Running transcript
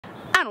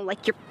I don't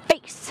like your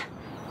face.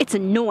 It's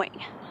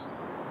annoying.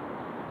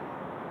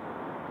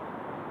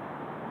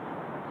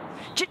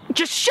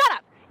 Just shut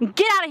up and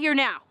get out of here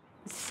now.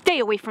 Stay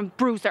away from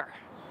Bruiser.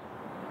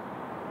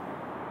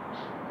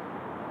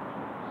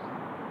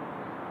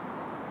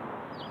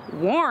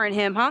 Warn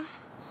him, huh?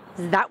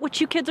 Is that what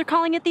you kids are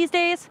calling it these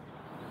days?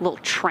 Little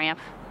tramp.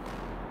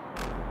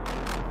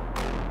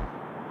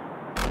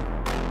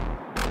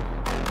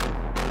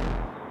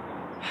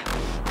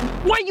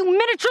 Why, you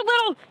miniature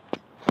little...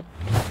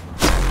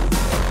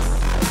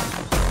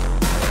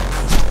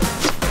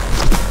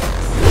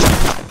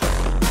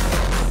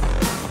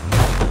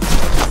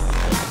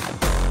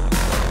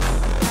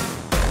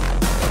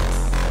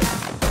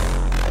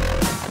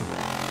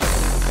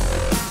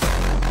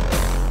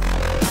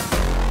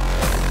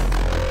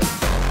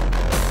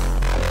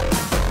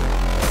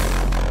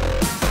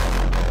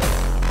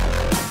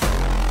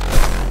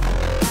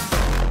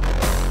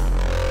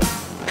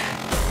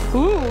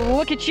 Ooh,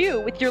 look at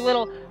you with your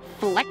little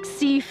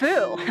flexy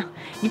foo.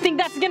 You think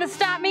that's gonna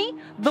stop me?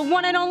 The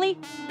one and only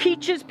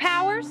Peach's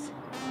powers?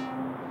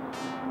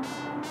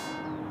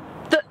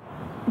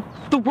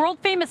 The world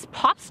famous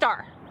pop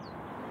star.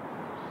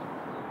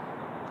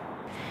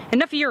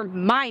 Enough of your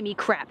mimey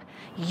crap.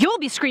 You'll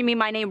be screaming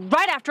my name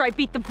right after I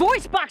beat the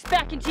voice box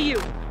back into you.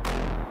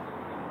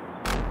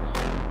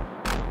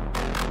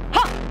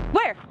 Huh,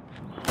 where?